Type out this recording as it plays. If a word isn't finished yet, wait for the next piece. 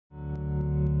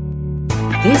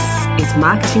This is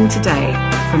Marketing Today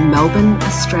from Melbourne,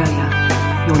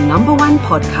 Australia, your number one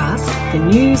podcast for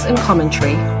news and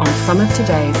commentary on some of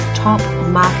today's top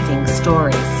marketing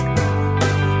stories.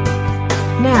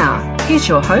 Now, here's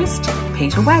your host,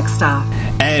 Peter Wagstaff.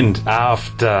 And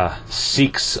after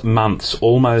 6 months,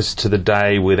 almost to the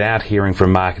day, without hearing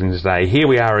from Marketing Today, here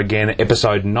we are again,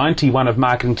 episode 91 of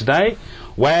Marketing Today.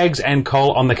 Wags and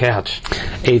Cole on the couch.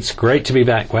 It's great to be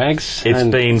back, Wags. It's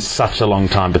been such a long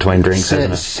time between drinks,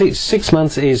 hasn't it? 6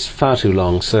 months is far too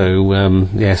long, so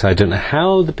yes, I don't know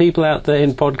how the people out there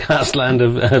in podcast land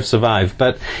have survived,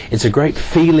 but it's a great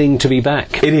feeling to be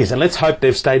back. It is, and let's hope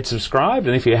they've stayed subscribed,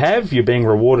 and if you have, you're being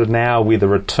rewarded now with a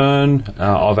return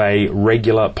of a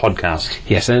regular podcast.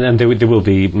 Yes, and there will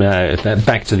be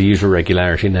back to the usual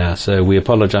regularity now, so we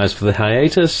apologise for the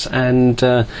hiatus, and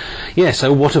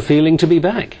so what a feeling to be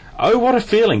back. Oh, what a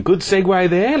feeling. Good segue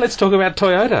there. Let's talk about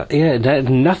Toyota. Yeah,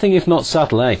 nothing if not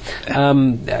subtle, eh?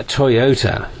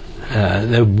 Toyota,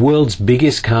 the world's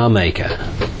biggest car maker.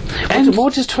 And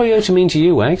what does Toyota mean to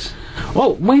you, Wags?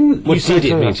 Well, when what you say did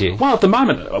it Toyota, mean to you? Well, at the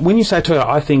moment, when you say Toyota,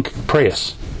 I think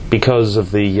Prius, because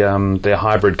of the their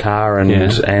hybrid car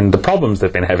and the problems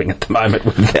they've been having at the moment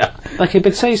with their... Okay,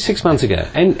 but say 6 months ago,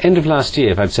 end of last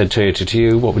year, if I'd said Toyota to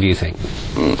you, what would you think?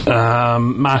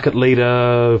 Market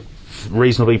leader,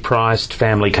 reasonably priced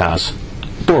family cars.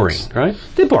 Boring, right?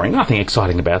 They're boring. Nothing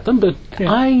exciting about them, but...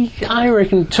 Yeah. I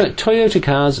reckon Toyota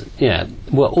cars,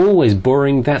 were always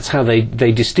boring. That's how they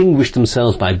distinguished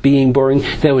themselves, by being boring.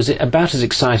 There was about as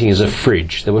exciting as a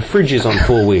fridge. There were fridges on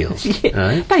four wheels.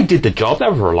 Right? They did the job. They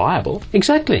were reliable.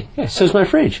 Exactly. Yeah. So's my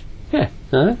fridge. Yeah.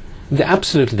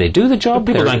 Absolutely, they do the job.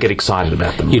 But people don't get excited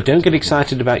about them. You don't get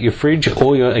excited about your fridge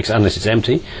or unless it's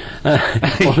empty,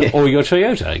 or your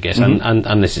Toyota, I guess,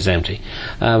 unless it's empty.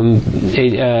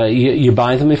 You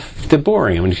buy them if they're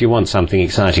boring. I mean, if you want something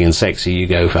exciting and sexy, you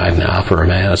go for a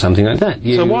Romeo or something like that.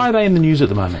 So why are they in the news at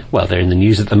the moment? Well, they're in the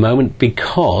news at the moment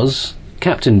because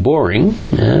Captain Boring,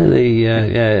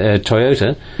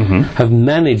 Toyota, have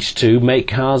managed to make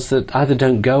cars that either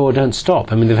don't go or don't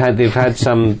stop. I mean, they've had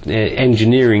some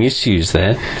engineering issues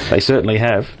there. They certainly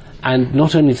have. And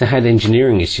not only have they had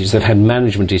engineering issues, they've had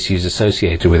management issues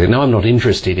associated with it. Now, I'm not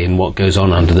interested in what goes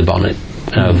on under the bonnet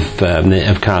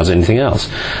of cars or anything else.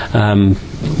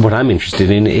 What I'm interested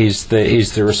in is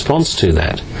the response to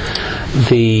that.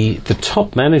 The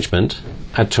top management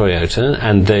at Toyota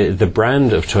and the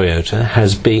brand of Toyota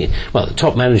has been, the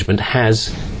top management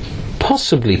has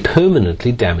possibly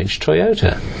permanently damaged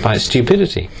Toyota by its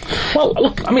stupidity. Well,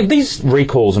 look, I mean, these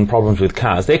recalls and problems with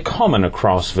cars, they're common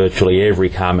across virtually every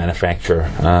car manufacturer.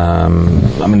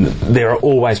 There are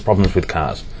always problems with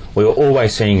cars. We are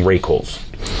always seeing recalls.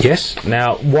 Yes.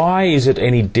 Now, why is it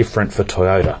any different for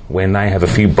Toyota when they have a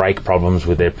few brake problems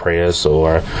with their Prius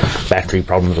or battery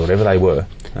problems or whatever they were?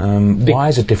 Why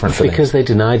is it different for them? Because they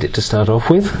denied it to start off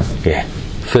with. Yeah.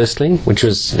 Firstly, which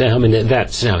was,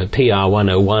 that's PR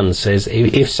 101 says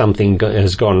if something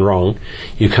has gone wrong,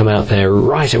 you come out there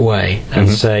right away and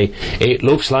say, it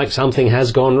looks like something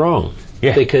has gone wrong.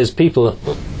 Yeah. Because people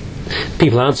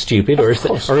aren't stupid, or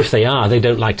if they are, they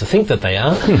don't like to think that they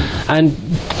are, and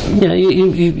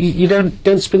you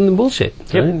don't spin them bullshit.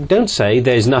 Yep. Right? Don't say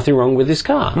there's nothing wrong with this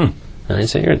car. And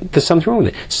say there's something wrong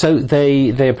with it. So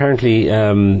they apparently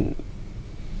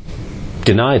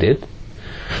denied it.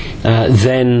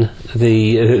 Then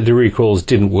the recalls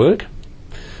didn't work.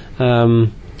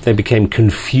 They became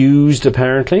confused,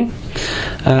 apparently.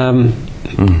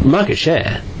 Market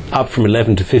share up from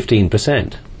 11 to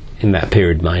 15% in that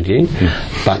period, mind you,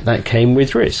 but that came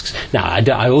with risks. Now,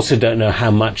 I also don't know how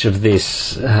much of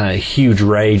this huge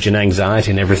rage and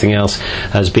anxiety and everything else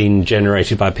has been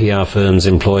generated by PR firms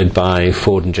employed by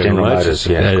Ford and General Motors.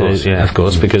 Of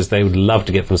course, because they would love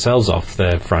to get themselves off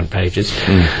the front pages,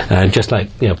 just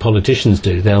like politicians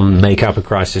do. They'll make up a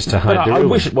crisis to hide the real. I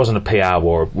wish it wasn't a PR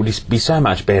war. It would be so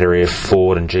much better if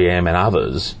Ford and GM and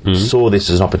others saw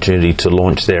this as an opportunity to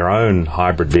launch their own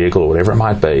hybrid vehicle or whatever it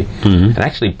might be, and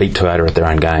actually beat Toyota at their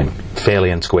own game, fairly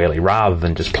and squarely, rather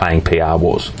than just playing PR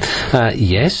wars.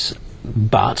 Yes,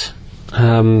 but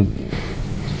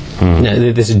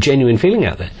there's a genuine feeling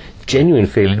out there. Genuine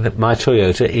feeling that my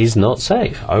Toyota is not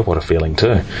safe. Oh, what a feeling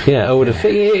too. Yeah, what a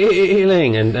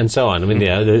feeling, and so on. I mean,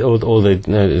 all the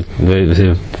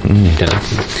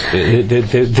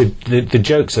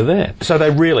jokes are there. So they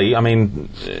really,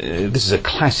 this is a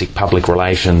classic public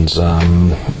relations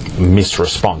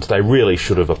misresponse. They really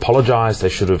should have apologised. They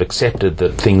should have accepted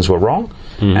that things were wrong,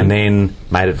 and then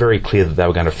made it very clear that they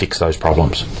were going to fix those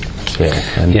problems.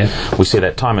 We see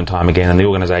that time and time again, and the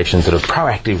organisations that are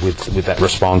proactive with that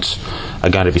response are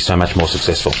going to be so much more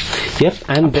successful. Yep,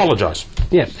 and apologise.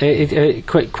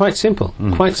 Quite simple.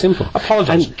 Quite simple.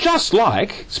 Apologise. Just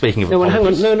like, speaking of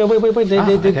apologies. Hang on. Wait.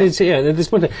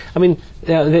 There's one thing. I mean,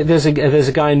 there's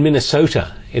a guy in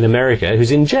Minnesota, in America,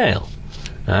 who's in jail.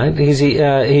 Right? His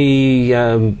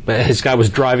guy was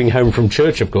driving home from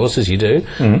church, of course, as you do,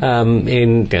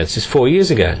 this is 4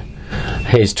 years ago.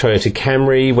 His Toyota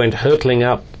Camry went hurtling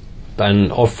up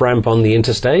an off-ramp on the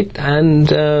interstate and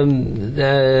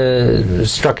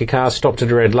struck a car, stopped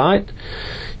at a red light.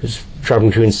 It was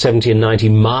travelling between 70 and 90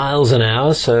 miles an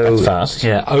hour, so that's fast.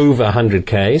 Yeah, over 100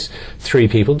 k's. 3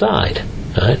 people died.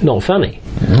 Right? Not funny.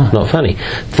 Not funny.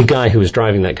 The guy who was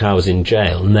driving that car was in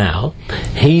jail now.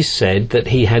 He said that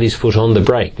he had his foot on the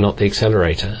brake, not the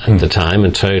accelerator, at the time,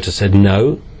 and Toyota said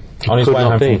no. On his way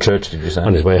home from church, did you say?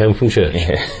 On his way home from church.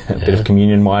 Yeah. A bit of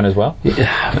communion wine as well?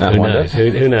 Yeah.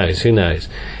 Who knows?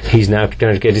 He's now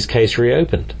going to get his case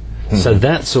reopened. So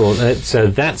that's all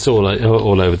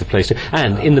over the place.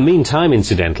 And in the meantime,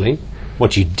 incidentally,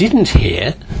 what you didn't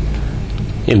hear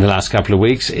in the last couple of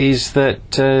weeks is that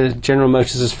General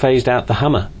Motors has phased out the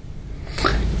Hummer.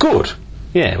 Good.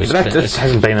 Yeah, that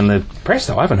hasn't been in the press,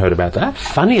 though. I haven't heard about that.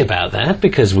 Funny about that,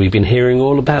 because we've been hearing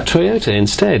all about Toyota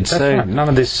instead. That's right. None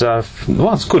of this.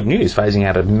 It's good news, phasing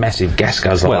out a massive gas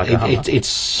guzzler like a Hummer. It's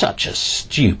such a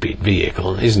stupid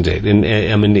vehicle, isn't it? And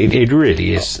I mean, it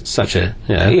really is such a.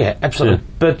 Yeah, absolutely. Yeah.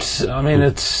 But I mean,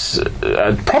 it's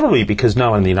probably because no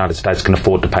one in the United States can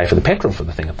afford to pay for the petrol for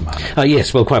the thing at the moment. Oh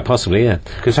yes, well, quite possibly, yeah.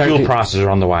 Because fuel prices are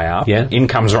on the way up. Yeah.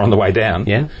 Incomes are on the way down.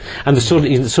 Yeah. And the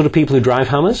sort of people who drive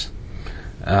Hummers.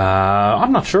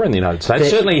 I'm not sure in the United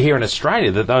States. Certainly here in Australia,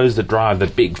 that those that drive the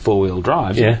big four-wheel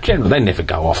drives, generally they never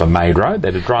go off a made road. They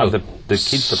drive the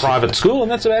kids to private school, and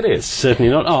that's about it.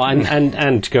 Certainly not. Oh,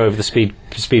 and to go over the speed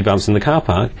bumps in the car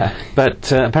park.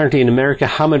 But apparently in America,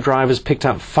 Hummer drivers picked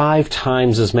up 5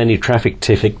 times as many traffic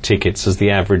tickets as the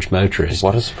average motorist.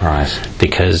 What a surprise!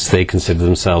 Because they consider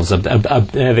themselves above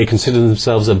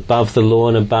the law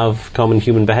and above common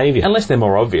human behaviour. Unless they're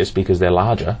more obvious because they're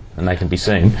larger and they can be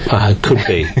seen. Could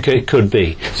be. Could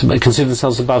be. So they consider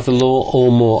themselves above the law,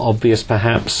 or more obvious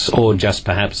perhaps, or just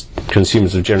perhaps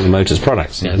consumers of General Motors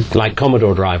products, like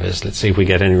Commodore drivers. Let's see if we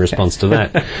get any response to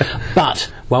that.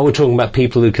 But while we're talking about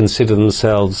people who consider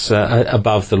themselves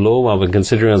above the law, while we're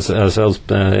considering ourselves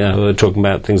we're talking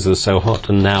about things that are so hot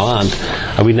and now aren't,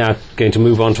 are we now going to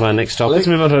move on to our next topic? Let's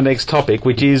move on to the next topic,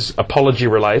 which is apology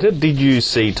related. Did you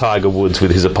see Tiger Woods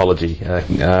with his apology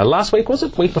last week? Was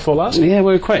it week before last? Yeah,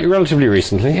 well, quite relatively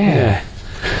recently. Yeah.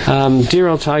 Dear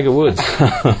old Tiger Woods.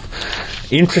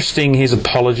 Interesting, his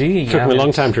apology. Took him a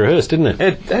long time to rehearse, didn't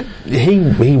it?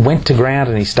 He went to ground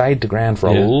and he stayed to ground for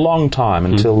a long time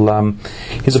until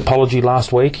his apology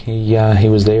last week. He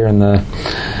was there in the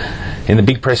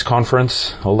big press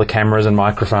conference, all the cameras and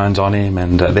microphones on him,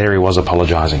 and there he was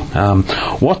apologising.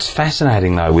 What's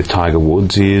fascinating though with Tiger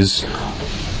Woods is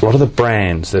a lot of the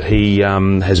brands that he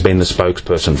has been the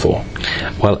spokesperson for.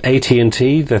 Well,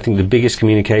 AT&T, I think the biggest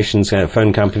communications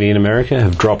phone company in America,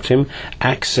 have dropped him.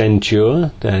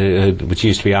 Accenture, which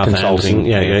used to be Arthur Andersen,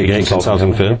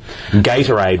 consulting firm.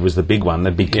 Gatorade was the big one,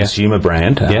 the big consumer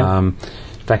brand. In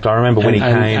fact, I remember when he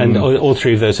came... And all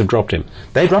 3 of those have dropped him.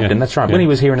 They dropped him, that's right. When he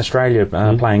was here in Australia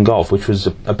playing golf, which was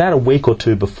about a week or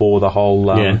 2 before the whole...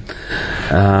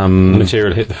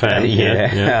 material hit the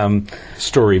fan.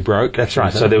 Story broke. That's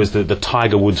right. So there was the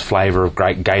Tiger Woods flavour of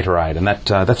great Gatorade, and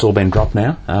that's all been dropped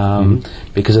now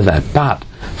because of that. But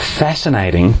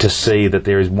fascinating to see that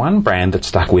there is one brand that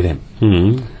stuck with him.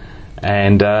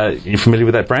 And you familiar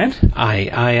with that brand?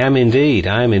 I am indeed.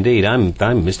 I'm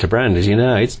Mr. Brand, as you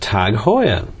know. It's Tag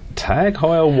Heuer. Tag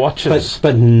Heuer watches.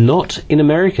 But not in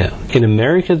America. In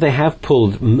America, they have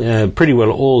pulled pretty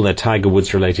well all their Tiger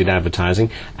Woods-related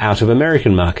advertising out of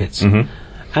American markets.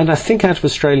 And I think out of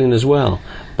Australian as well.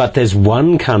 But there's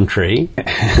one country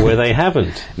where they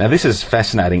haven't. Now, this is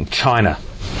fascinating. China.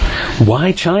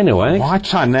 Why China, eh? Why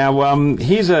China? Now,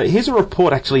 here's a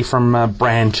report actually from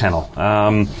Brand Channel.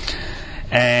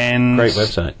 And great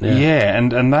website.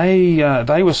 And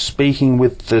they were speaking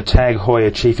with the Tag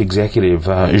Heuer chief executive,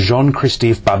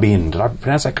 Jean-Christophe Babin. Did I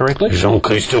pronounce that correctly?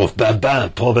 Jean-Christophe Babin,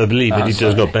 probably, but he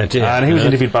does not better. And he was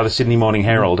interviewed by the Sydney Morning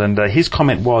Herald, and his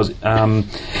comment was,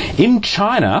 in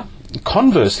China,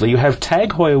 conversely, you have Tag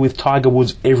Heuer with Tiger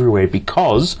Woods everywhere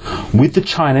because, with the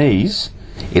Chinese,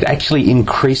 it actually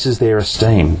increases their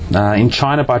esteem. In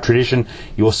China, by tradition,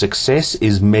 your success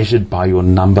is measured by your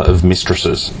number of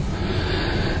mistresses.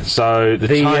 So the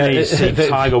Chinese see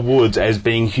Tiger Woods as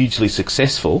being hugely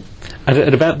successful.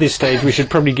 At about this stage, we should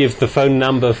probably give the phone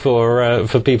number for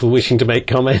people wishing to make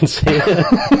comments here.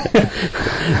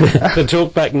 The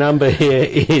talkback number here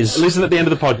is... Listen at the end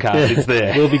of the podcast, it's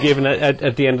there. Will be given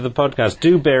at the end of the podcast.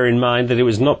 Do bear in mind that it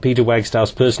was not Peter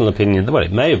Wagstaff's personal opinion. Well,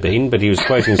 it may have been, but he was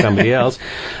quoting somebody else.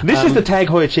 This is the Tag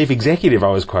Heuer chief executive I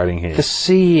was quoting here. The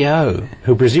CEO,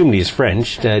 who presumably is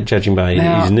French, judging by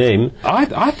his name.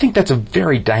 I think that's a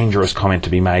very dangerous comment to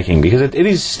be making, because it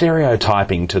is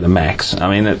stereotyping to the max. I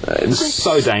mean, it's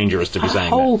so dangerous to be saying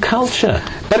that. Whole culture.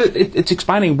 But it's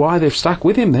explaining why they've stuck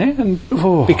with him there. And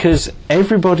because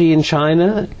everybody in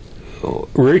China,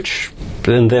 rich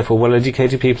and therefore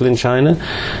well-educated people in China,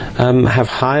 have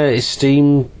higher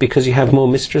esteem because you have more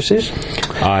mistresses?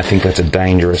 I think that's a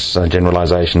dangerous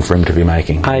generalisation for him to be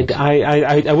making.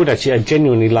 I would actually, I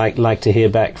genuinely like to hear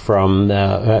back from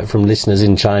listeners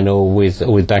in China or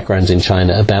with backgrounds in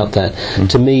China about that.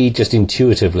 To me, just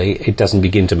intuitively, it doesn't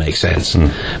begin to make sense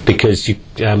because you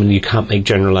can't make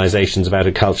generalisations about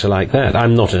a culture like that.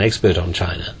 I'm not an expert on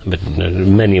China, but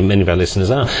many of our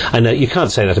listeners are. I know you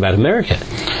can't say that about America.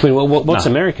 I mean, what's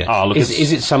America? Oh, look,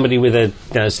 is it somebody with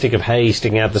a stick of hay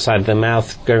sticking out the side of their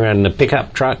mouth, going around in a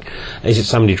pickup truck? Is it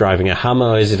somebody driving a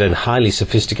Hummer? Or is it a highly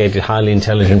sophisticated, highly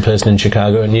intelligent person in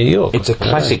Chicago and New York? It's a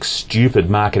classic stupid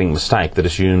marketing mistake that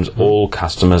assumes all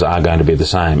customers are going to be the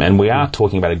same. And we are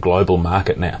talking about a global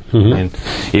market now. And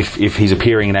if he's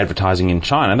appearing in advertising in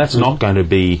China, that's not going to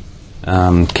be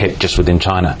kept just within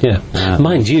China. Yeah.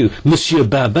 Mind you, Monsieur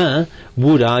Babin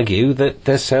would argue that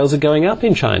their sales are going up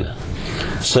in China.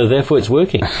 So therefore it's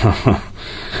working.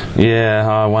 Yeah,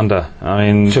 I wonder. I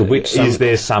mean, is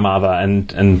there some other,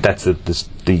 and that's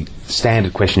the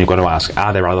standard question you've got to ask,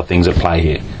 are there other things at play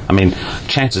here? I mean,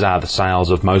 chances are the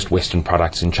sales of most Western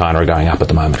products in China are going up at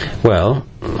the moment. Well,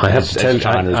 I have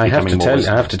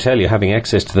to tell you, having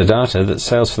access to the data, that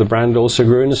sales for the brand also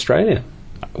grew in Australia.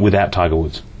 Without Tiger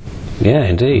Woods. Yeah,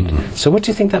 indeed. So what do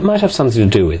you think that might have something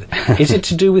to do with? Is it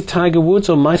to do with Tiger Woods,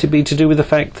 or might it be to do with the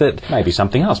fact that... Maybe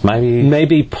something else,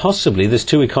 maybe possibly, there's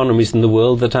two economies in the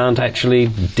world that aren't actually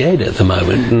dead at the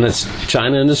moment, and that's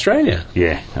China and Australia.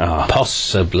 Yeah. Oh.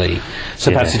 Possibly. So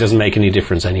perhaps it doesn't make any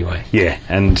difference anyway. Yeah,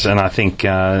 and I think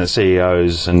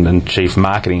CEOs and chief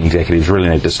marketing executives really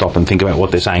need to stop and think about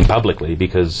what they're saying publicly,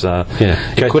 because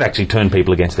it could actually turn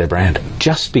people against their brand.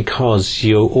 Just because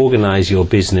you organise your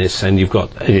business and you've got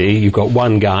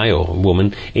one guy or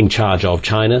woman in charge of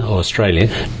China or Australia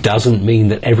doesn't mean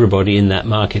that everybody in that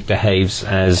market behaves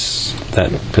as that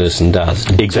person does.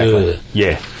 Exactly.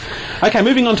 Yeah. Okay,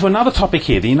 moving on to another topic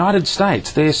here. The United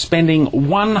States, they're spending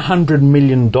 $100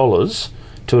 million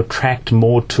to attract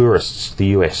more tourists to the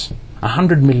US.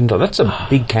 $100 million. That's a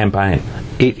big campaign.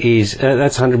 It is.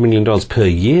 That's $100 million per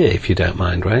year, if you don't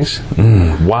mind, Wags.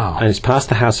 Wow. And it's passed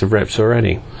the House of Reps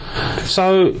already.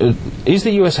 So, is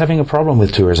the US having a problem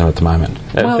with tourism at the moment?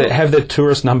 Have their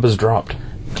tourist numbers dropped?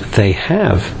 They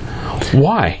have.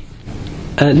 Why?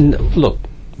 Look,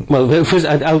 well, first,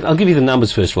 I'll give you the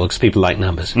numbers first of all, because people like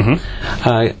numbers.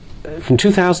 From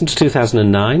 2000 to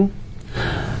 2009,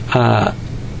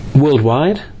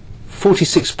 worldwide,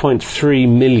 46.3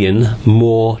 million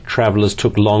more travellers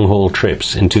took long-haul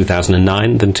trips in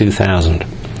 2009 than 2000.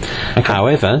 Okay.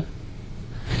 However,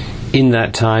 in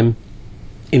that time,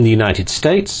 in the United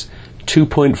States,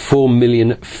 2.4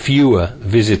 million fewer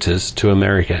visitors to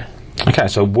America. Okay,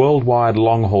 so worldwide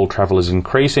long-haul travel is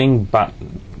increasing, but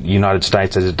the United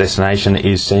States as a destination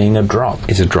is seeing a drop.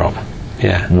 It's a drop.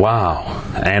 Yeah. Wow.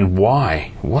 And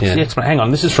why? What's the explanation? Hang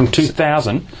on, this is from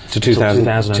 2000 to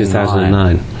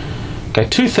 2009. Okay,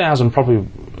 2000 probably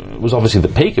was obviously the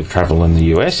peak of travel in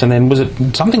the US, and then was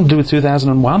it something to do with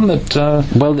 2001 that...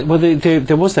 Well,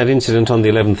 there was that incident on the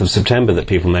 11th of September that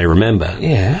people may remember.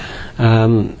 Yeah.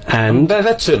 And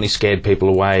that certainly scared people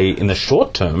away in the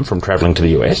short term from travelling to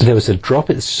the US. There was a drop.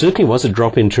 It certainly was a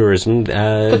drop in tourism.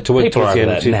 But people are over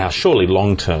that now, surely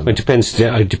long term. It depends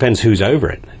who's over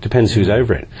it.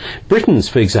 Britain's,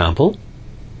 for example...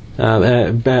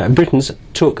 Britain's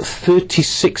took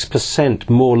 36%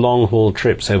 more long-haul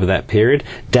trips over that period,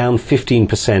 down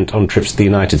 15% on trips to the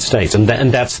United States, and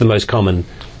that's the most common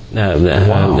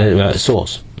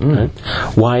source. Right?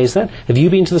 Why is that? Have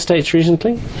you been to the States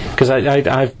recently? Because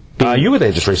I've been... You were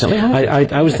there just recently.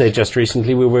 I was there just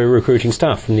recently. We were recruiting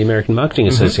staff from the American Marketing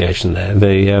Association there,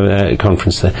 the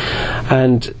conference there,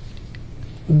 and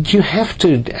you have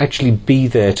to actually be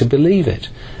there to believe it.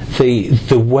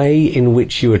 The way in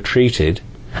which you are treated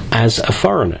as a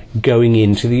foreigner going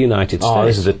into the United States. Oh,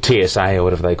 this is the TSA or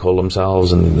whatever they call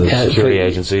themselves, and the security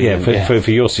agency. Yeah,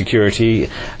 for your security.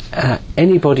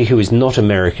 Anybody who is not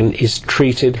American is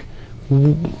treated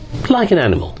like an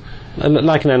animal.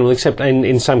 like an animal, except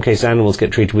in some cases animals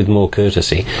get treated with more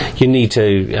courtesy. You need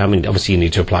to, obviously you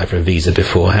need to apply for a visa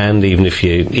beforehand, even if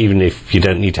you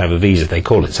don't need to have a visa, they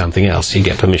call it something else, you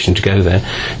get permission to go there.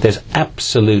 There's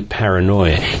absolute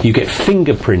paranoia. You get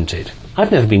fingerprinted. I've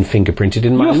never been fingerprinted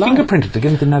in my life. You're fingerprinted to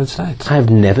get into the United States? I've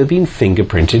never been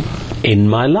fingerprinted in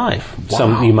my life. Wow.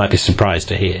 Some you might be surprised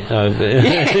to hear.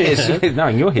 Yes,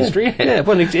 knowing your history. Yeah,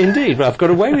 well, indeed. Well, I've got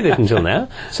away with it until now.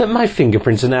 So my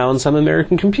fingerprints are now on some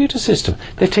American computer system.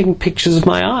 They've taken pictures of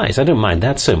my eyes. I don't mind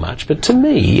that so much. But to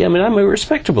me, I'm a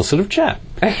respectable sort of chap.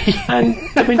 And,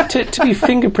 to be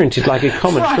fingerprinted like a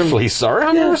common criminal... sorry,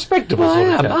 I'm a respectable sort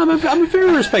of chap. I'm a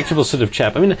very respectable sort of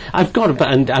chap. I've got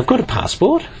a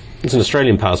passport. It's an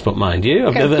Australian passport, mind you.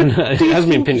 It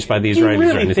hasn't been pinched by the Israelis or anything. Do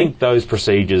you really think those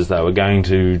procedures, though, are going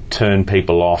to turn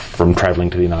people off from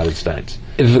travelling to the United States?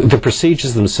 The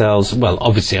procedures themselves, well,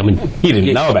 obviously, you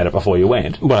didn't know about it before you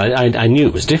went. Well, I knew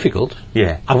it was difficult.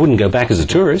 Yeah. I wouldn't go back as a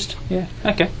tourist. Yeah,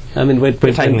 okay. When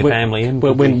taking the family in.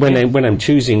 When I'm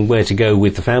choosing where to go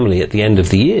with the family at the end of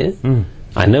the year,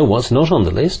 I know what's not on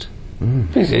the list.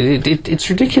 It's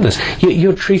ridiculous.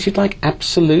 You're treated like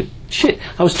absolute shit.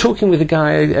 I was talking with a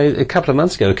guy a couple of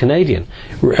months ago, a Canadian,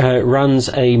 runs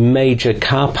a major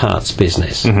car parts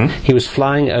business. He was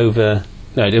flying over,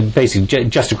 basically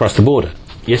just across the border.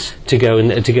 Yes, to go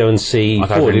and see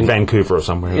Ford in Vancouver or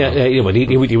somewhere. Yeah. Well,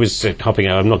 he was hopping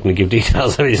out. I'm not going to give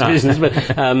details of his business, but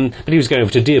he was going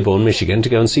over to Dearborn, Michigan, to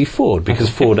go and see Ford because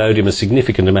Ford owed him a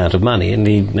significant amount of money, and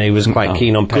he was quite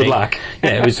keen on paying. Good luck.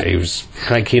 Yeah, he was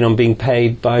quite keen on being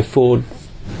paid by Ford.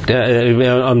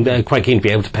 I'm quite keen to be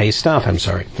able to pay his staff.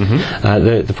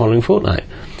 The following fortnight.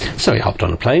 So he hopped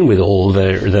on a plane with all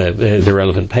the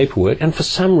relevant paperwork, and for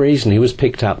some reason he was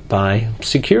picked up by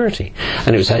security.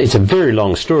 And it's a very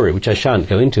long story, which I shan't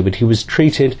go into, but he was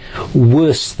treated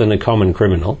worse than a common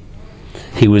criminal.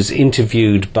 He was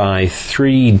interviewed by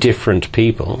 3 different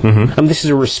people. And this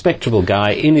is a respectable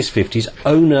guy in his 50s,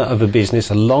 owner of a business,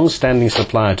 a long-standing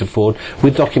supplier to Ford,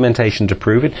 with documentation to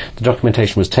prove it. The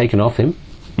documentation was taken off him.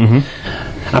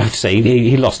 I have to say,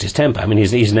 he lost his temper.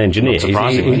 He's an engineer.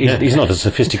 He's not a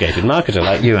sophisticated marketer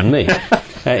like you and me.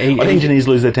 Engineers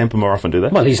lose their temper more often, do they?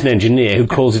 Well, he's an engineer who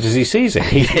calls it as he sees it.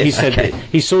 He said that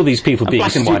he saw these people being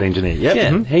black and white engineer. Yep.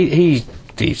 Yeah, he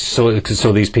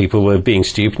saw these people were being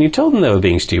stupid, and he told them they were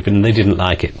being stupid, and they didn't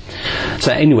like it.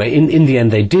 So anyway, in the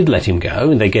end, they did let him go,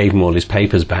 and they gave him all his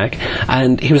papers back,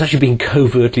 and he was actually being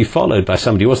covertly followed by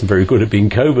somebody who wasn't very good at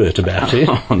being covert about it.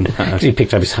 Oh, no. He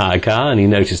picked up his hire car, and he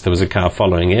noticed there was a car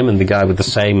following him, and the guy with the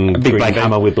same... A big black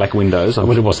Hummer with black windows. Well,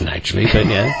 it wasn't actually, but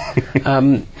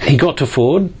yeah. He got to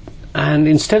Ford, and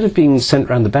instead of being sent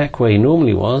round the back where he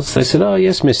normally was, they said, "Oh,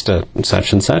 yes, Mr.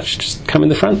 such and such, just come in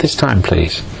the front this time,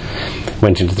 please."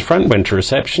 Went into the front, went to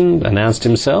reception, announced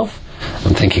himself.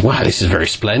 I'm thinking, wow, this is very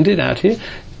splendid out here.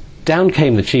 Down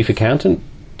came the chief accountant,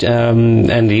 and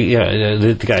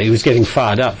the guy, he was getting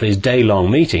fired up for his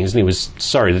day-long meetings, and he was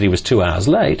sorry that he was 2 hours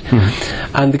late.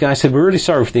 And the guy said, "We're really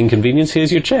sorry for the inconvenience,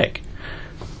 here's your cheque."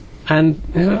 And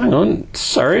he said, "Hang on,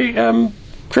 sorry,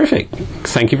 terrific,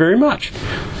 thank you very much."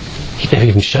 He'd never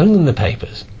even shown them the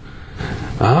papers.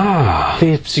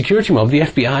 The security mob, the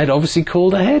FBI, had obviously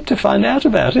called ahead to find out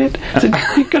about it. Said,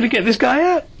 "You've got to get this guy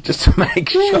out." Just to make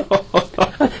sure.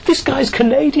 This guy's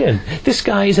Canadian. This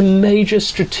guy is a major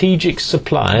strategic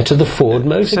supplier to the Ford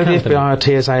Motor Company. So the FBI or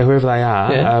TSA, whoever they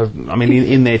are,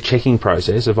 in their checking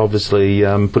process, have obviously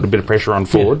put a bit of pressure on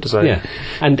Ford.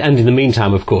 And in the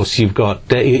meantime, of course, you've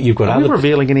got Are we other...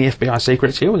 revealing any FBI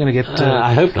secrets here? We're going to get...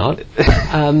 I hope not.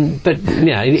 But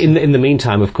yeah, in the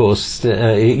meantime, of course,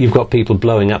 you've got people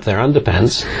blowing up their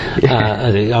underpants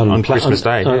on Christmas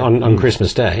Day. On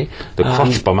Christmas Day. The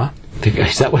crotch bomber.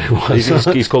 Is that what it was?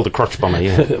 He's called the crotch bomber,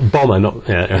 yeah. Bomber, not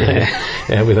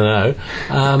with an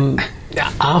O.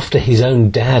 After his own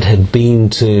dad had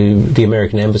been to the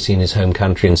American embassy in his home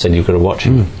country and said, "You've got to watch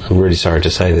him." I'm really sorry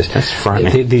to say this. That's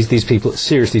frightening. These people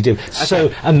seriously do. Okay.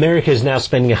 So America is now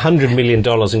spending $100 million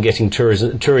in getting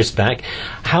tourists back.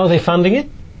 How are they funding it?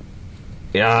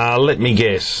 Let me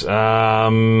guess. There's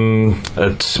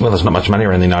not much money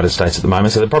around the United States at the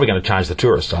moment, so they're probably going to charge the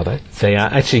tourists, are they? They are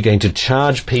actually going to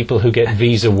charge people who get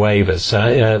visa waivers.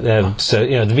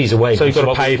 The visa waivers. So you've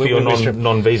got to pay for your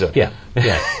non-visa. Yeah.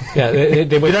 You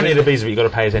don't need a visa, but you've got to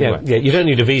pay it anyway. Yeah, you don't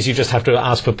need a visa, you just have to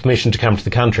ask for permission to come to the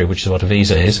country, which is what a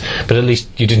visa is. But at least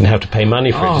you didn't have to pay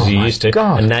money for it as you used to.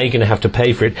 God. And now you're going to have to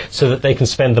pay for it so that they can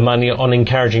spend the money on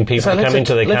encouraging people to come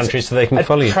into their country so they can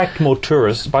follow you. Attract more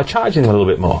tourists by charging them a little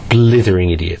bit more. Blithering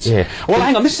idiots. Yeah. Well,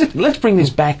 hang on, let's bring this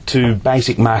back to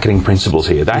basic marketing principles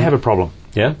here. They have a problem.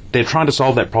 Yeah. They're trying to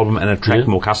solve that problem and attract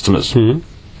more customers.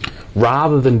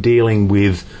 rather than dealing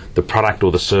with the product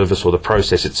or the service or the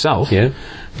process itself, Yeah.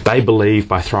 they believe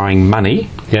by throwing money,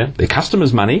 Yeah. their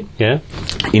customers' money, Yeah.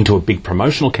 into a big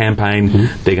promotional campaign,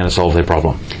 they're going to solve their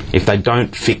problem. If they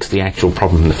don't fix the actual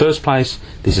problem in the first place,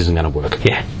 this isn't going to work.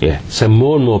 Yeah. Yeah. So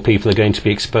more and more people are going to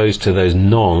be exposed to those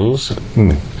nongs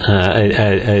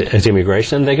as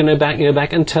immigration, and they're going to go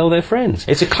back and tell their friends.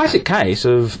 It's a classic case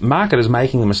of marketers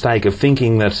making the mistake of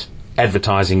thinking that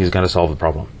advertising is going to solve the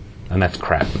problem. And that's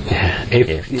crap.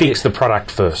 Fix the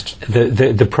product first.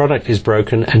 The product is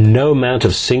broken, and no amount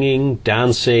of singing,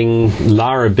 dancing,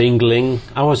 Lara Bingling.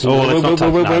 I wasn't. let's not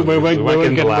touch- no, we won't We're get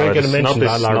into Lara. going to mention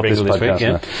Not Lara this Bingle this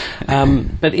week.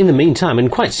 podcast, But in the meantime,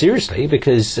 and quite seriously,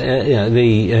 because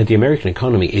the American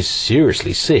economy is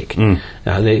seriously sick.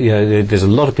 There's a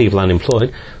lot of people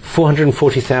unemployed.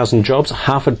 440,000 jobs,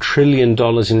 $500 billion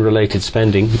in related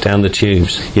spending down the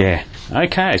tubes. Yeah.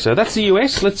 Okay, so that's the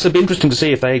US. It'll be interesting to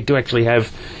see if they do actually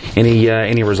have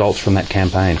any results from that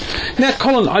campaign. Now,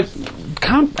 Colin, I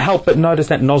can't help but notice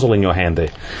that nozzle in your hand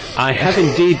there. I have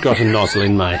indeed got a nozzle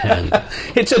in my hand.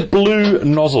 It's a blue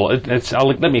nozzle.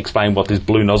 Let me explain what this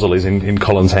blue nozzle is in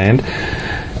Colin's hand.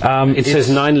 It says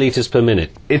 9 litres per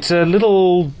minute. It's a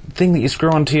little thing that you screw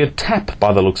onto your tap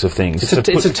by the looks of things. It's a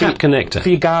tap connector. For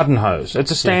your garden hose. It's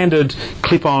a standard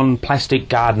clip-on plastic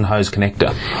garden hose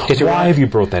connector. Why have you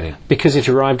brought that in? Because it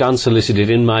arrived unsolicited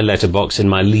in my letterbox in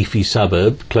my leafy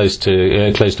suburb close to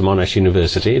Monash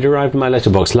University. It arrived in my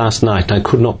letterbox last night, and I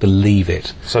could not believe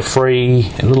it. So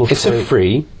it's a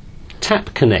free tap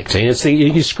connector. It's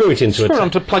you screw it into screw it on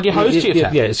to plug your hose to your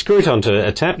tap. Yeah, screw it onto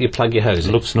a tap, you plug your hose.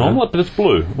 It looks normal, but it's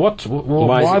blue.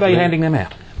 Why are they handing them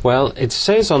out? Well, it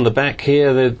says on the back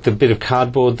here, the bit of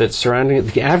cardboard that's surrounding it,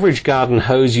 the average garden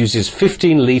hose uses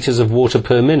 15 litres of water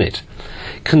per minute.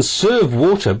 Conserve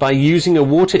water by using a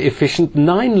water-efficient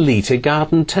 9-litre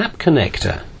garden tap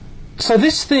connector. So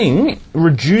this thing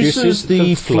reduces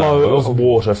the flow of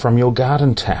water from your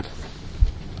garden tap.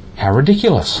 How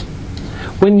ridiculous.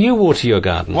 When you water your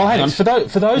garden... Well, hang on. For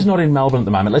those not in Melbourne at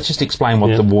the moment, let's just explain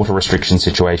what the water restriction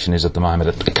situation is at the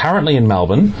moment. Currently in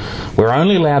Melbourne, we're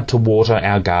only allowed to water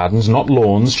our gardens, not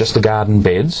lawns, just the garden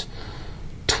beds,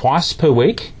 twice per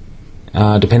week,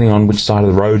 depending on which side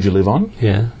of the road you live on.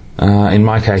 Yeah. In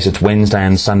my case, it's Wednesday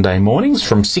and Sunday mornings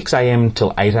from 6 a.m.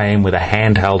 till 8 a.m. with a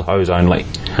handheld hose only.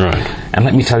 Right. And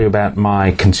let me tell you about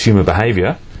my consumer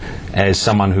behaviour. As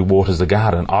someone who waters the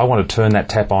garden, I want to turn that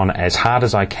tap on as hard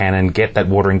as I can and get that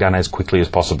watering done as quickly as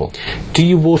possible. Do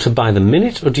you water by the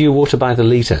minute or do you water by the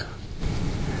litre?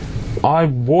 I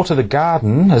water the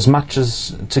garden as much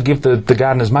as to give the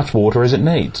garden as much water as it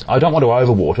needs. I don't want to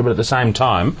overwater, but at the same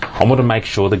time, I want to make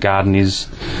sure the garden is...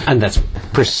 And that's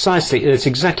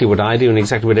exactly what I do and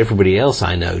exactly what everybody else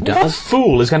I know does. What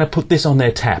fool is going to put this on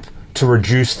their tap to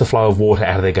reduce the flow of water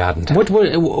out of their garden tap?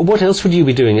 What else would you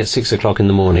be doing at 6 o'clock in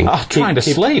the morning? Trying to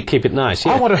sleep. Keep it nice.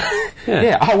 Yeah. I want to.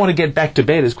 I want to get back to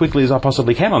bed as quickly as I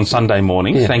possibly can on Sunday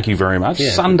morning. Yeah. Thank you very much.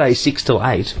 Yeah. Sunday 6 till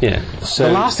 8. Yeah. So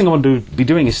the last thing I want to be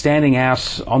doing is standing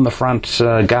out on the front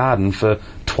garden for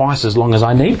twice as long as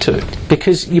I need to.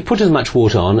 Because you put as much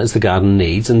water on as the garden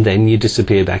needs and then you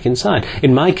disappear back inside.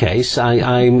 In my case,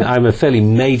 I'm a fairly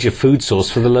major food source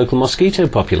for the local mosquito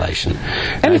population.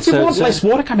 And if you want less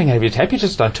water coming out of your tap, you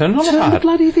just don't turn it on. Turn the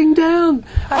bloody thing down.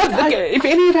 If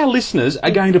any of our listeners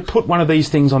are going to put one of these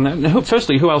things on,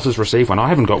 firstly, who else has received one? I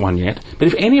haven't got one yet. But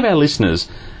if any of our listeners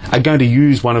are going to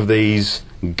use one of these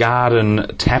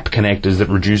garden tap connectors that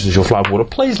reduces your flow of water,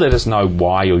 please let us know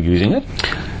why you're using it.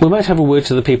 We might have a word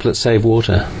to the people at Save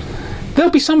Water.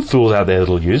 There'll be some fools out there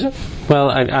that'll use it. Well,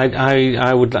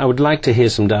 I would like to hear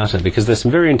some data because there's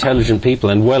some very intelligent people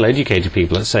and well-educated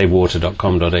people at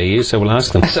savewater.com.au, so we'll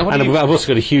ask them. And I've also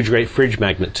got a huge, great fridge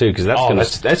magnet too, because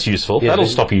that's useful. Yeah, that'll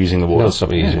stop you using the water. That'll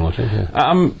stop you using water.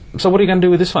 Yeah. So what are you going to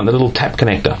do with this one, the little tap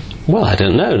connector? Well, I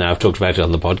don't know. Now I've talked about it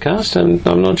on the podcast, and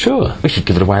I'm not sure. We should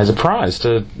give it away as a prize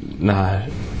to no.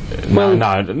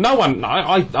 No one.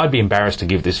 I'd be embarrassed to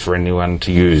give this for anyone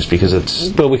to use because it's.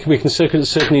 Well, we can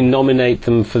certainly nominate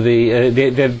them for the.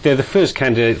 They're the first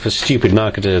candidate for Stupid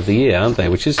Marketer of the Year, aren't they?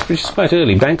 Which is quite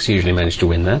early. Banks usually manage to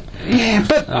win that. Yeah,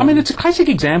 but I mean, it's a classic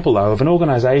example though of an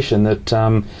organisation that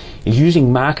is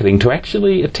using marketing to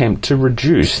actually attempt to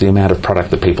reduce the amount of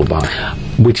product that people buy,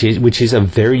 which is a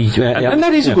very and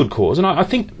that is a good cause. And I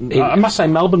think I must say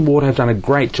Melbourne Water have done a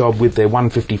great job with their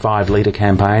 155 litre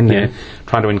campaign. They're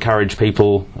trying to encourage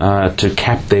people to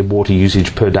cap their water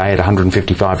usage per day at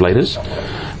 155 litres.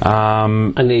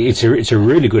 And it's a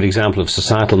really good example of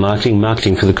societal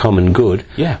marketing for the common good.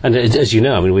 Yeah. And as you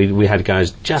know, I mean, we had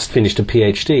guys just finished a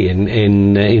PhD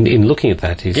in looking at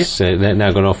that. He's they're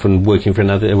now gone off and working for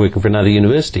another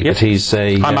university. Yep. But he's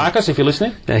Hi, Marcus, if you're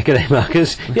listening. G'day,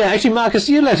 Marcus. Yeah, actually, Marcus,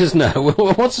 you let us know.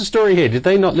 What's the story here? Did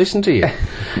they not listen to you?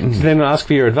 Did they not ask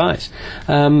for your advice?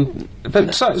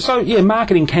 But so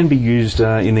marketing can be used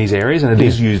in these areas, and it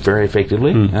is used very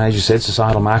effectively, as you said,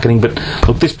 societal marketing. But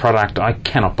look, this product, I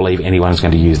cannot believe anyone is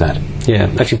going to use that. Yeah,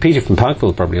 actually, Peter from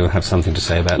Parkville probably will have something to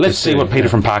say about Let's see what Peter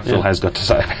from Parkville has got to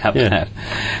say about that.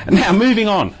 Now, moving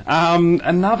on,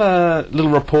 another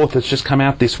little report that's just come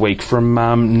out this week from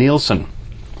Nielsen.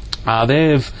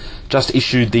 They've just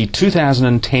issued the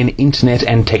 2010 Internet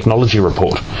and Technology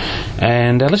Report,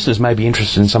 and our listeners may be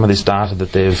interested in some of this data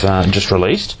that they've just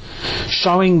released,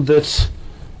 showing that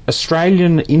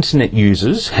Australian internet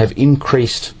users have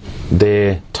increased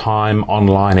their time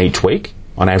online each week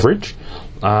on average.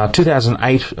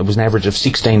 2008 it was an average of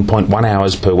 16.1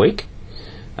 hours per week.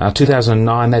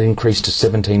 2009 that increased to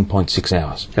 17.6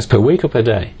 hours. That's per week or per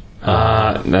day?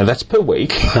 No, that's per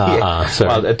week. Sorry.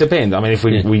 Well, it depends. I mean, if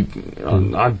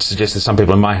I'd suggest that some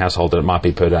people in my household that it might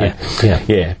be per day.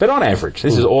 Yeah. But on average,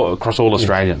 this is all across all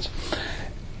Australians.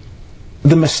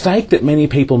 The mistake that many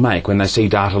people make when they see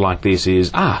data like this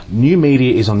is, new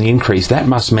media is on the increase. That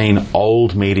must mean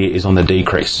old media is on the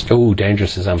decrease. Oh,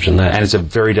 dangerous assumption that. And it's a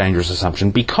very dangerous assumption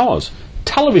because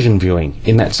television viewing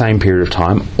in that same period of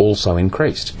time also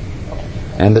increased.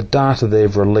 And the data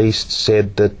they've released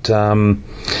said that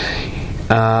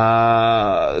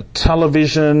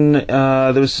television,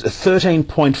 there was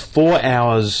 13.4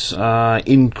 hours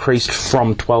increased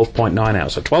from 12.9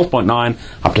 hours. So 12.9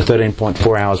 up to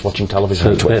 13.4 hours watching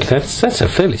television each week. That's a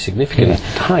fairly significant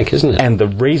hike, isn't it? And the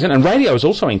reason, and radio has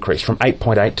also increased from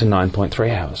 8.8 to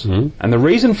 9.3 hours. And the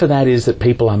reason for that is that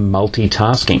people are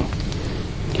multitasking.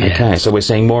 Okay, so we're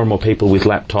seeing more and more people with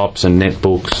laptops and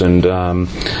netbooks and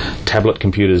tablet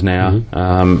computers now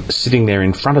sitting there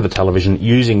in front of the television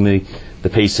using the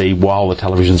PC while the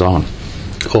television's on.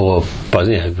 Or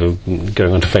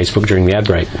going onto Facebook during the ad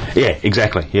break. Yeah,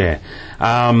 exactly, yeah.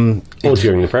 Or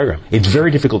during the program. It's very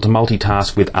difficult to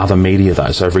multitask with other media,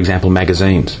 though. So, for example,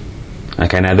 magazines.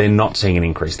 Okay, now they're not seeing an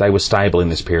increase. They were stable in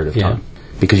this period of time.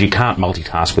 Because you can't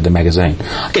multitask with the magazine.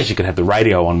 I guess you could have the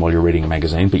radio on while you're reading a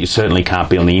magazine, but you certainly can't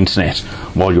be on the internet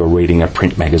while you're reading a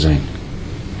print magazine.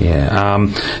 Yeah.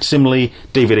 Similarly,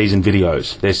 DVDs and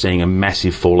videos, they're seeing a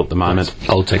massive fall at the moment.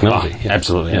 Old technology.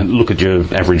 Absolutely. And look at your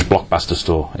average Blockbuster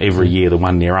store. Every year the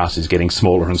one near us is getting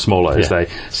smaller and smaller as they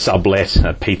sublet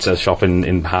a pizza shop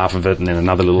in half of it and then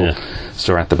another little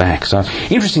store at the back. So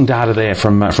interesting data there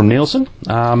from Nielsen.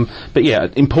 But yeah,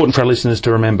 important for our listeners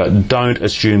to remember, don't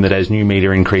assume that as new media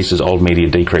increases, old media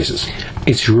decreases.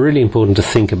 It's really important to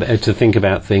think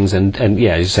about things and as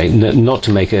you say, not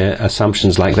to make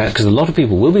assumptions like that, because a lot of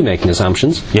people will be making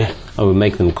assumptions. Yeah. I would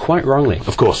make them quite wrongly.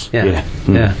 Of course. Yeah.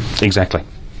 Exactly.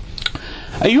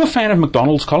 Are you a fan of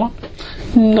McDonald's, Colin?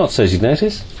 Not so as you'd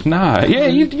notice. No. Yeah,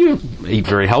 you eat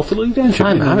very healthily, don't you?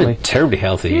 I'm terribly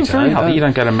healthy. You're very healthy. You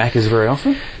don't go to Macca's very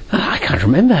often? I can't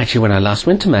remember actually when I last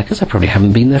went to Macca's. I probably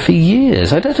haven't been there for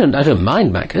years. I don't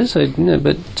mind Macca's,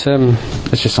 but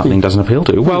it's just something that doesn't appeal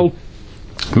to you. Well,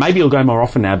 maybe you'll go more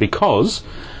often now because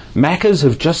Macca's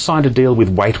have just signed a deal with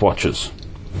Weight Watchers.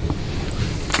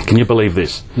 Can you believe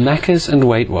this? Macca's and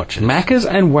Weight Watchers. Macca's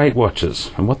and Weight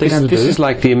Watchers. And what they're going to do... This is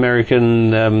like the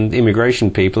American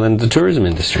immigration people and the tourism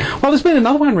industry. Well, there's been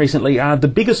another one recently.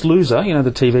 The Biggest Loser,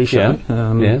 the TV show.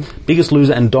 Biggest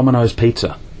Loser and Domino's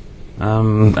Pizza.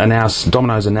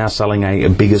 Domino's are now selling a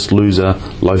Biggest Loser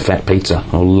low-fat pizza,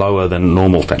 or lower than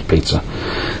normal fat pizza.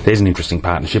 There's an interesting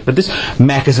partnership. But this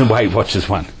Macca's and Weight Watchers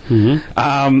one.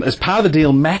 As part of the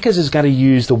deal, Macca's is going to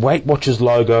use the Weight Watchers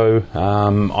logo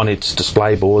on its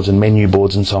display boards and menu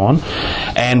boards and so on.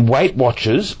 And Weight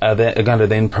Watchers are going to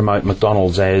then promote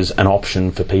McDonald's as an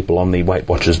option for people on the Weight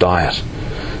Watchers diet.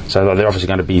 So they're obviously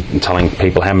going to be telling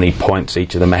people how many points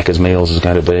each of the Macca's meals is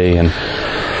going to be, and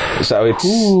so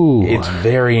it's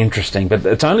very interesting. But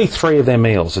it's only 3 of their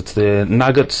meals. It's the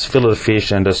nuggets, fillet of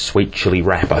fish, and a sweet chili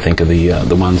wrap, I think, are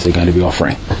the ones they're going to be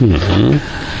offering.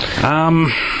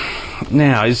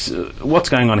 Now, what's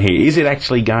going on here? Is it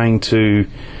actually going to...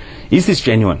 Is this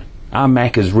genuine? Are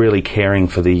Macca's really caring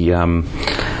for the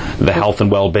health and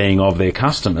well-being of their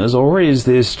customers, or is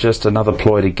this just another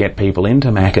ploy to get people into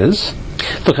Macca's?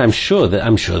 Look, I'm sure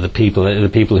the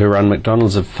people who run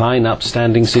McDonald's are fine,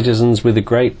 upstanding citizens with a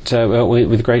great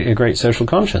social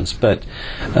conscience. But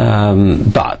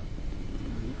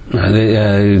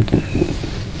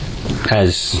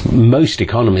as most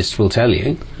economists will tell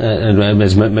you, and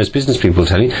as most business people will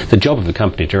tell you, the job of the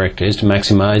company director is to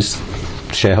maximise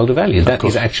shareholder value. That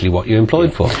is actually what you're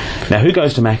employed for. Now, who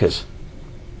goes to Macca's?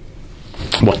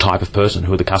 What type of person?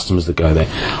 Who are the customers that go there?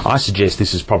 I suggest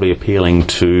this is probably appealing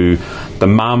to the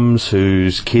mums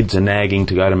whose kids are nagging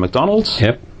to go to McDonald's.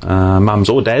 Yep. Mums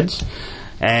or dads.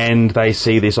 And they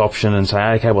see this option and say,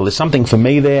 okay, well, there's something for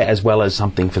me there as well as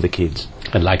something for the kids.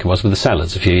 And like it was with the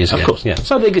salads a few years ago. Of course. Yeah.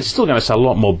 So they're still going to sell a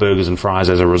lot more burgers and fries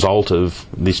as a result of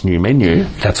this new menu.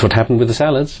 That's what happened with the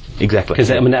salads. Exactly. Because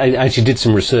I actually did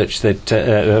some research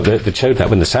that showed that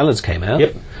when the salads came out,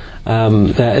 Yep.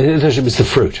 It was the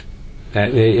fruit.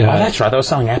 That's right. They were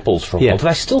selling apples for a while.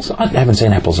 Yeah. I haven't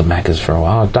seen apples at Macca's for a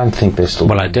while. I don't think they're still...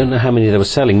 Well, I don't know how many they were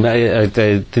selling.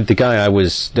 The guy I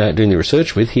was doing the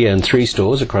research with, he owned 3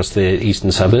 stores across the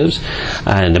eastern suburbs,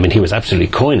 and I mean, he was absolutely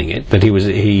coining it, but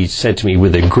he said to me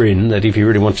with a grin that if he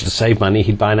really wanted to save money,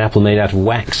 he'd buy an apple made out of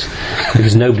wax,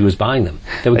 because nobody was buying them.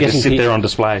 They were just sit there on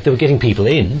display. They were getting people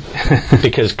in,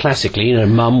 because classically,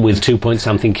 mum with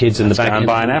 2-point-something kids in the back... Go and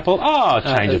buy an apple? Oh,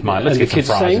 change of mind. Let's get kids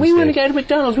some fries saying, we want to go to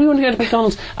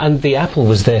McDonald's, and the apple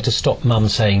was there to stop mum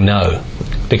saying no,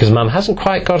 because mum hasn't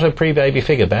quite got her pre-baby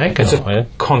figure back. It's a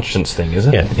conscience thing,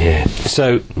 isn't it? Yeah.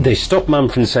 So they stopped mum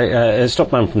from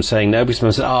saying no, because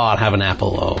mum said, I'll have an apple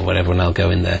or whatever, and I'll go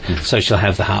in there. So she'll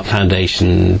have the Heart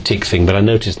Foundation tick thing, but I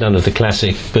noticed none of the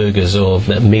classic burgers or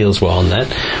meals were on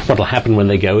that. What'll happen when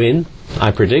they go in, I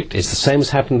predict, it's the same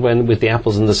as happened with the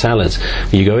apples and the salads.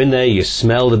 You go in there, you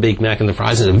smell the Big Mac and the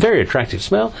fries, it's a very attractive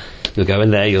smell. You'll go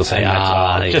in there, you'll say,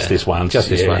 just this once. Just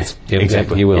this once. Yeah,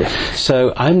 exactly. You will. Yeah.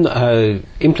 So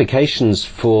implications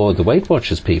for the Weight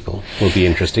Watchers people will be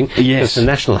interesting. Yes. Because the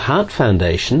National Heart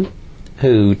Foundation,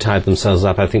 who tied themselves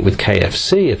up, I think, with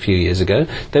KFC a few years ago,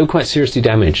 they were quite seriously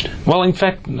damaged. Well, in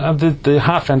fact, the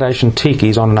Heart Foundation tick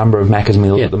is on a number of Macca's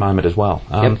meals at the moment as well.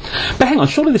 But hang on,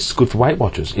 surely this is good for Weight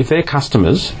Watchers. If their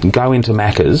customers go into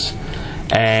Macca's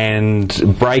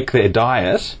and break their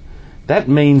diet, that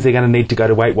means they're going to need to go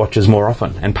to Weight Watchers more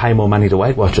often and pay more money to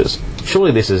Weight Watchers.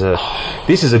 Surely this is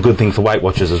a good thing for Weight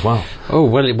Watchers as well. Oh,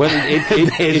 well,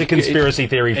 there's a conspiracy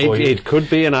theory for you. It could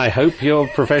be, and I hope your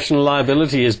professional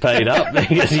liability is paid up,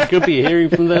 because you could be hearing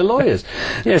from their lawyers.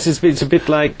 Yes, it's a bit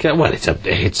like, it's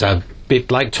a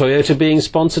bit like Toyota being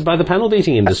sponsored by the panel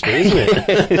beating industry, isn't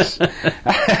it? Yes.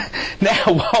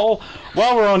 Now,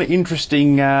 while we're on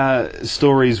interesting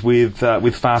stories with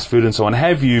fast food and so on,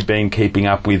 have you been keeping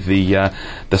up with the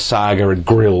saga at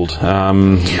Grilled?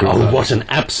 What an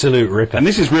absolute ripper! And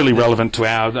this is really relevant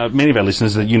to many of our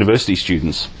listeners, the university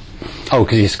students. Oh,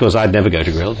 because I'd never go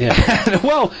to Grilled. Yeah.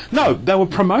 Well, no, they were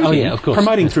promoting. Oh, yeah, of course.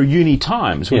 Promoting through Uni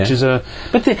Times, which is a.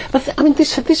 But I mean,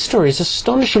 this story is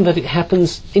astonishing that it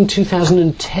happens in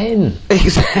 2010.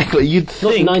 Exactly. You'd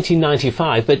think. Not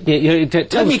 1995, but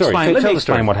Let me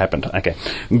explain what happened. Okay.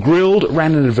 Grilled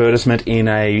ran an advertisement in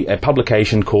a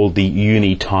publication called the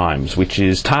Uni Times, which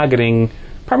is targeting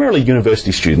primarily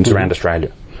university students around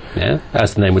Australia. Yeah,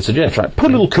 as the name would suggest. That's right. Put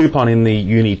a little coupon in the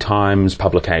Uni Times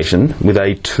publication with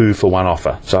a 2-for-1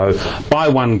 offer. So, buy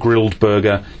one grilled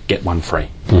burger, get one free.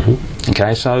 Mm-hmm.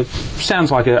 Okay, so sounds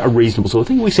like a reasonable sort of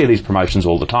thing. We see these promotions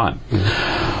all the time.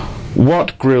 Mm-hmm.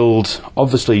 What Grilled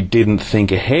obviously didn't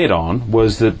think ahead on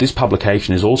was that this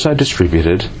publication is also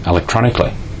distributed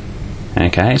electronically.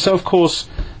 Okay, so of course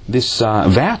this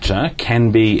voucher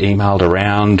can be emailed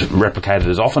around, replicated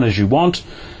as often as you want.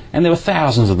 And there were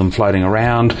thousands of them floating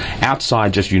around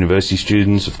outside just university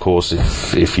students. Of course,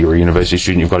 if you're a university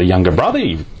student, you've got a younger brother,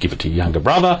 you give it to your younger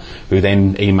brother, who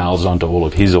then emails on to all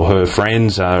of his or her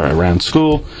friends around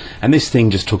school. And this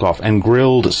thing just took off. And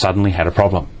Grilled suddenly had a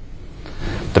problem.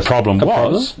 The problem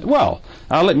was,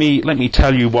 let me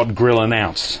tell you what Grill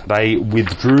announced. They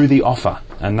withdrew the offer,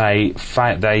 and they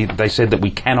said that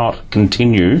we cannot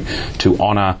continue to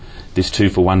honour this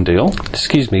 2-for-1 deal.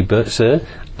 Excuse me, but sir,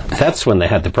 that's when they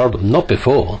had the problem, not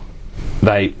before.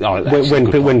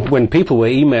 When people were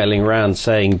emailing around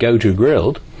saying go to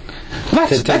Grilled,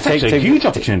 that's actually a huge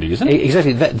opportunity, isn't it?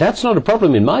 Exactly. That's not a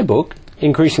problem in my book,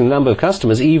 increasing the number of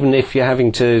customers, even if you're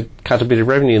having to cut a bit of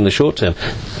revenue in the short term.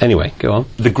 Anyway, go on.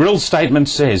 The Grilled statement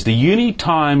says the Uni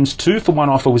Times 2-for-1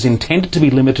 offer was intended to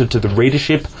be limited to the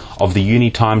readership of the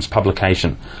Uni Times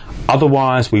publication.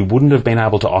 Otherwise, we wouldn't have been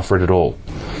able to offer it at all.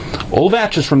 All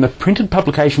vouchers from the printed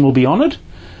publication will be honoured,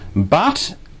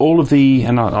 but all of the,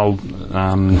 and I'll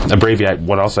abbreviate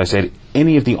what else I said,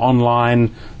 any of the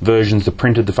online versions, the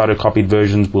printed, the photocopied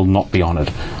versions, will not be honoured.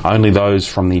 Only those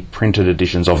from the printed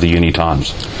editions of the Uni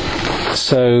Times.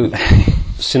 So,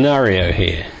 scenario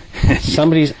here.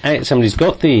 Somebody's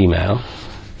got the email,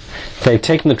 they've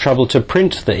taken the trouble to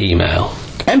print the email.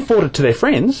 And forward it to their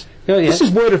friends. Oh, yeah. This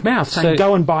is word of mouth, saying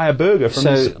go and buy a burger from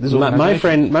this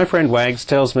my friend Wags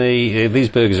tells me these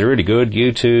burgers are really good,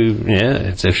 you too,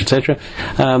 etc., etc.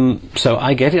 So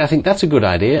I get it. I think that's a good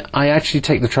idea. I actually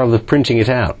take the trouble of printing it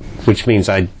out, which means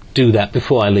I do that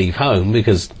before I leave home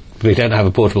because we don't have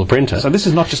a portable printer. So this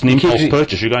is not just an impulse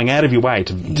purchase. You're going out of your way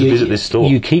to visit this store.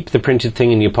 You keep the printed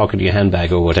thing in your pocket of your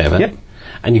handbag or whatever. Yep.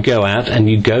 And you go out and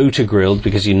you go to Grilled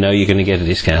because you know you're going to get a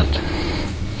discount.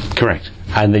 Correct.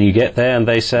 And then you get there and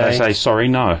they say, sorry,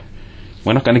 no,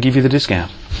 we're not going to give you the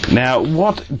discount. Now,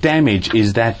 what damage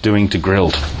is that doing to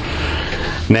Grilled?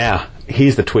 Now,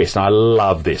 here's the twist. I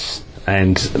love this.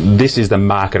 And this is the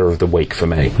marketer of the week for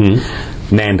me.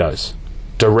 Nando's.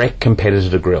 Direct competitor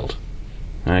to Grilled.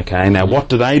 Okay, now what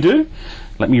do they do?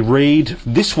 Let me read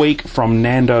this week from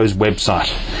Nando's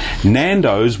website.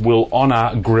 Nando's will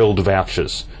honour Grilled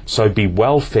vouchers. So be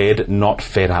well fed, not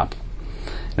fed up.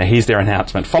 Now here's their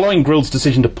announcement. Following Grilled's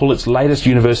decision to pull its latest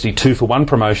University 2-for-1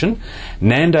 promotion,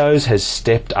 Nando's has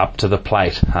stepped up to the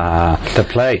plate. The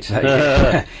plate.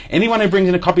 Anyone who brings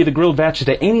in a copy of the Grilled voucher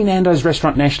to any Nando's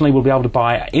restaurant nationally will be able to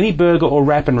buy any burger or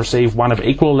wrap and receive one of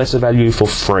equal or lesser value for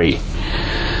free.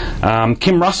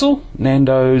 Kim Russell,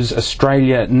 Nando's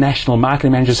Australia National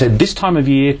Marketing Manager, said this time of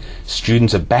year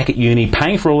students are back at uni,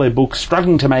 paying for all their books,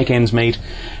 struggling to make ends meet.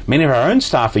 Many of our own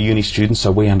staff are uni students,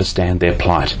 so we understand their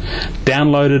plight.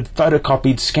 Downloaded,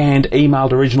 photocopied, scanned,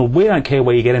 emailed, original, we don't care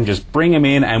where you get them, just bring them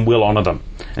in and we'll honour them.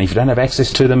 And if you don't have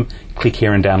access to them, click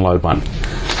here and download one.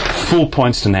 Full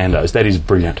points to Nando's. That is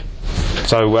brilliant.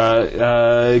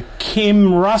 So,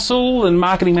 Kim Russell, and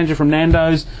marketing manager from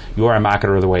Nando's, you're our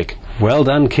marketer of the week. Well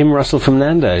done, Kim Russell from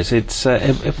Nando's. It's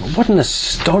what an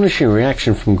astonishing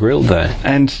reaction from Grilled, though.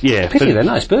 And pity they're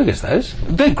nice burgers, those.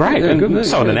 They're great, they're and good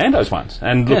so are the Nando's ones.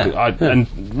 And look, and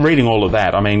reading all of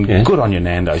that, I mean, good on your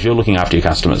Nando's. You're looking after your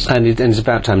customers. And it's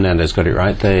about time Nando's got it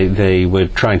right. They were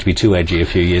trying to be too edgy a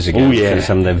few years ago. Oh yeah,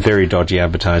 some of their very dodgy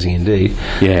advertising indeed.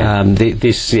 Yeah,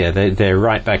 they're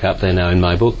right back up there now in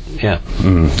my book. Yeah,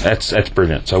 that's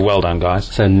brilliant. So well done, guys.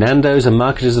 So Nando's are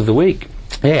marketers of the week.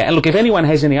 Yeah, and look, if anyone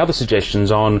has any other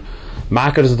suggestions on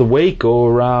marketers of the week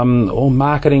or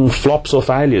marketing flops or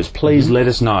failures, please let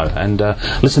us know. And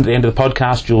listen to the end of the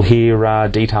podcast, you'll hear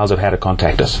details of how to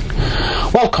contact us.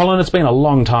 Well, Colin, it's been a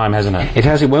long time, hasn't it? It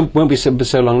has. It won't be so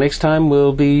long. Next time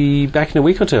we'll be back in a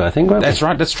week or two, I think, won't we? That's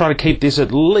right. Let's try to keep this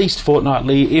at least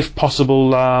fortnightly, if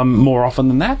possible, more often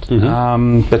than that.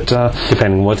 But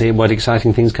depending on what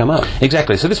exciting things come up.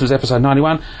 Exactly. So this was episode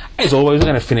 91. As always, we're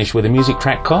going to finish with a music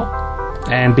track, Col.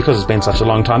 And because it's been such a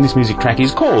long time, this music track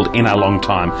is called In a Long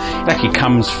Time. It actually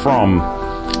comes from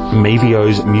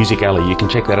Mevio's Music Alley. You can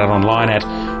check that out online at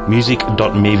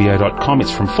music.mevio.com. It's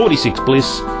from 46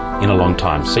 Bliss, In a Long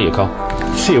Time. See you, Col.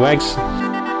 See you, Wags.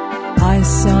 I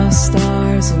saw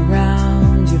stars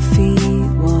around your feet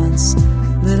once,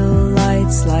 little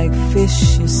lights like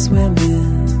fish you swim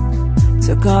in.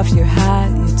 Took off your hat,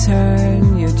 you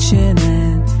turned your chin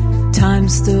and time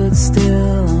stood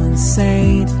still on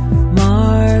St.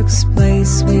 Mark's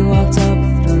Place. We walked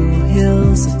up through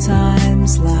hills of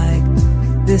times like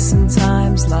this and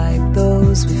times like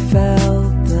those. We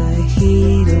felt the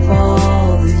heat of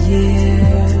all the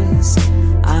years.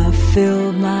 I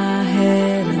filled my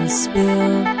head and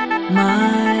spilled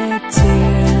my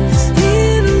tears.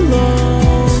 In a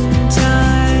long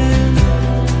time,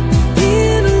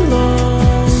 in a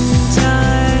long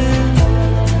time,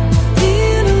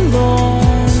 in a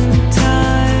long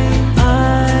time,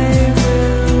 I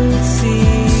will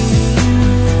see you.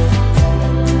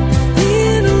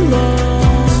 In a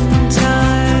long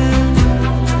time,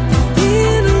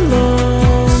 in a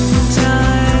long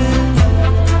time,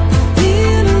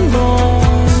 in a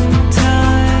long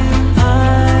time, I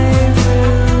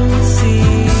will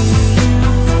see you.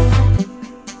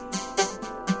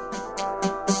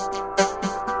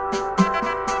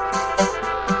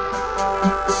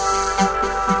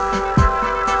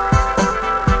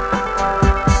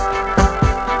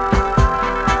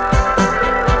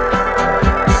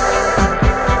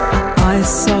 I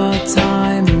saw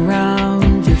time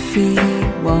around your feet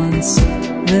once,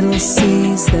 little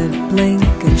seas that blink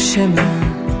and shimmer,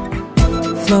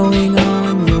 flowing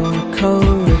on your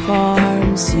coat of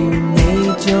arms. You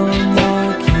made your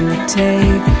mark, you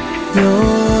take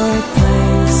your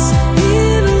place.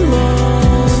 In a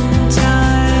long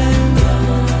time,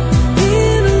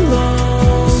 in a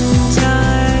long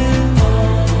time,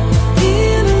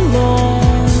 in a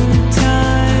long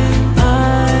time, I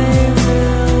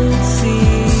will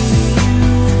see you.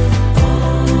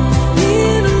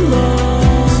 In a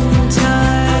long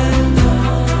time,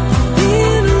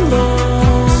 in a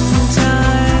long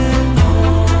time,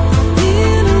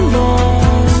 in a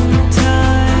long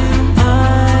time,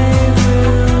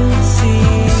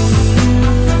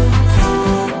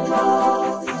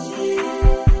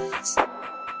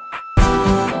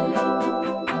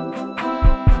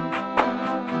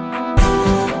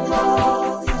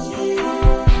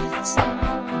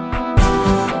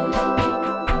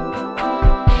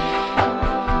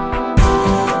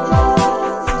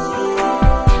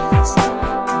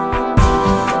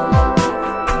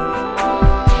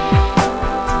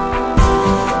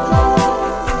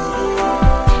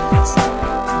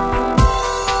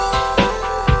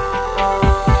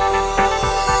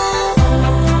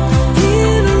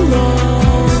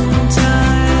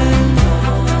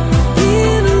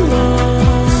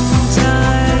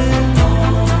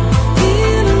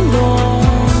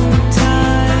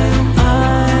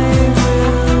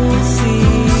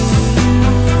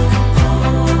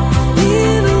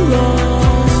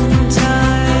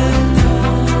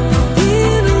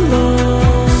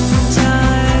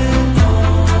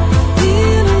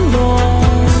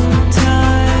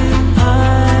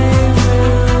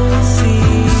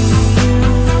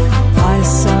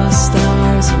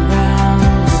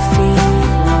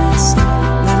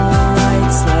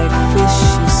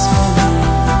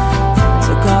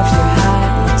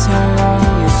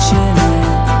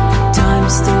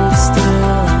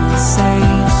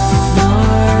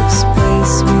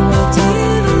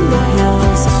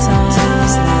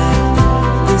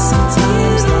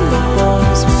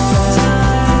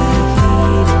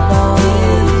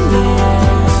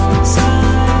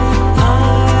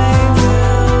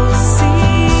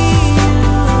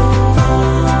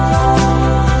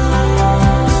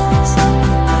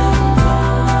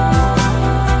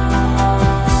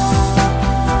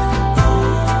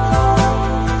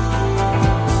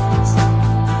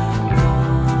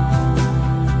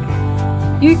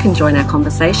 You can join our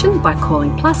conversation by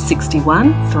calling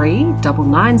 +61 3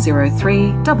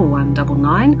 9903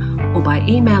 1199 or by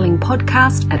emailing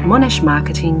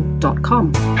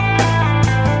podcast@moneshmarketing.com.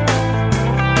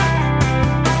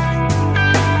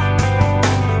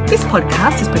 This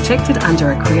podcast is protected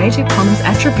under a Creative Commons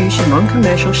Attribution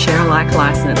Non-Commercial Share-alike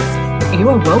license. You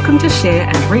are welcome to share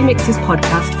and remix this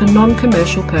podcast for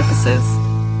non-commercial purposes.